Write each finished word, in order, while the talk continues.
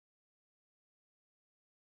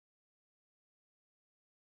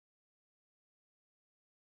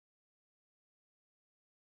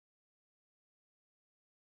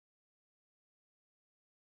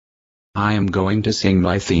I am going to sing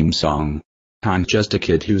my theme song. I'm just a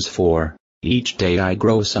kid who's 4. Each day I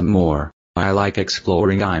grow some more. I like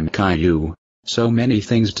exploring, I'm Caillou. So many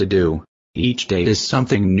things to do. Each day is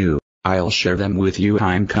something new. I'll share them with you,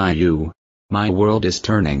 I'm Caillou. My world is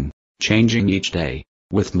turning, changing each day.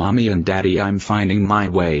 With mommy and daddy I'm finding my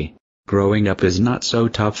way. Growing up is not so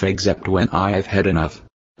tough except when I've had enough.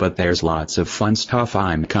 But there's lots of fun stuff,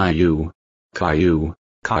 I'm Caillou. Caillou,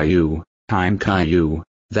 Caillou, I'm Caillou,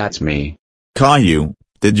 that's me. Caillou,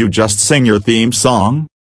 did you just sing your theme song?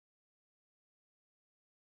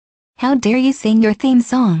 How dare you sing your theme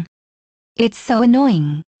song? It's so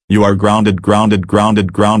annoying. You are grounded for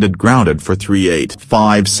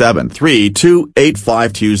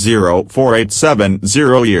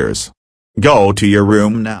 3857328520487 years. Go to your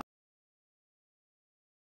room now.